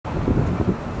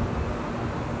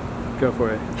Go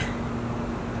for it.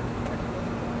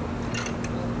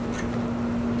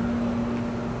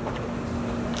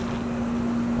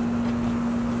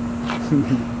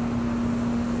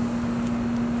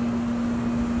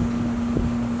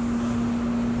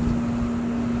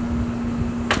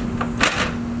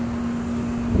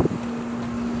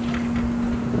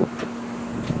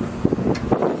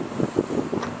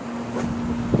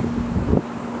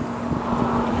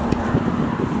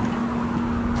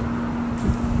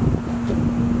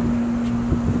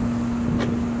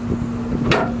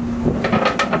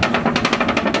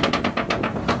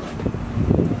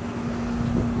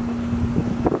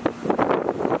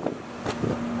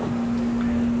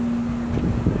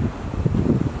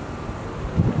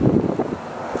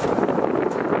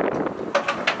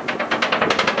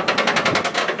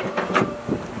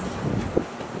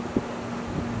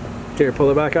 Here,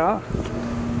 pull it back out.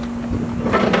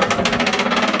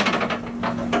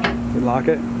 And lock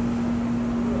it.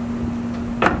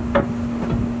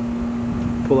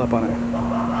 Pull up on it.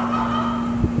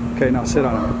 Okay, now sit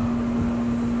on it.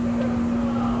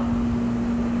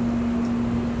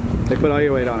 Okay, put all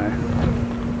your weight on it.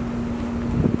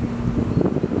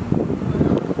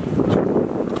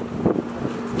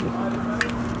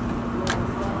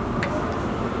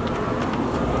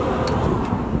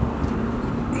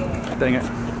 Dang it.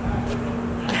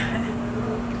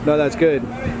 No, that's good.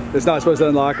 It's not supposed to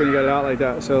unlock when you got it out like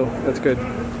that, so that's good.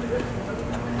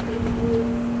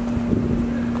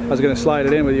 I was going to slide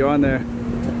it in with you on there.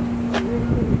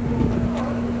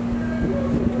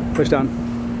 Push down.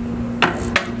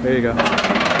 There you go.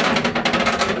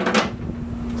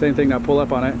 Same thing, now pull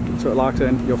up on it so it locks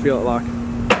in. You'll feel it lock.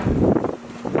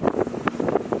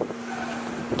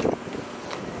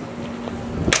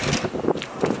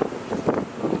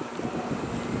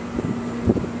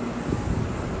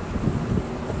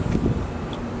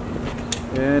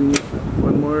 And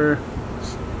one more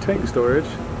tank storage.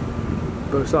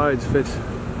 Both sides fits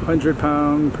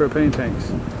 100-pound propane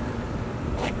tanks.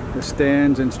 The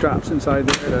stands and straps inside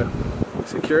there to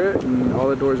secure it, and all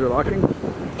the doors are locking.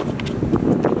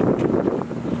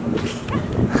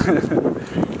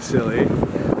 Silly.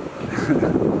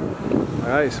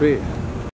 Alright, sweet.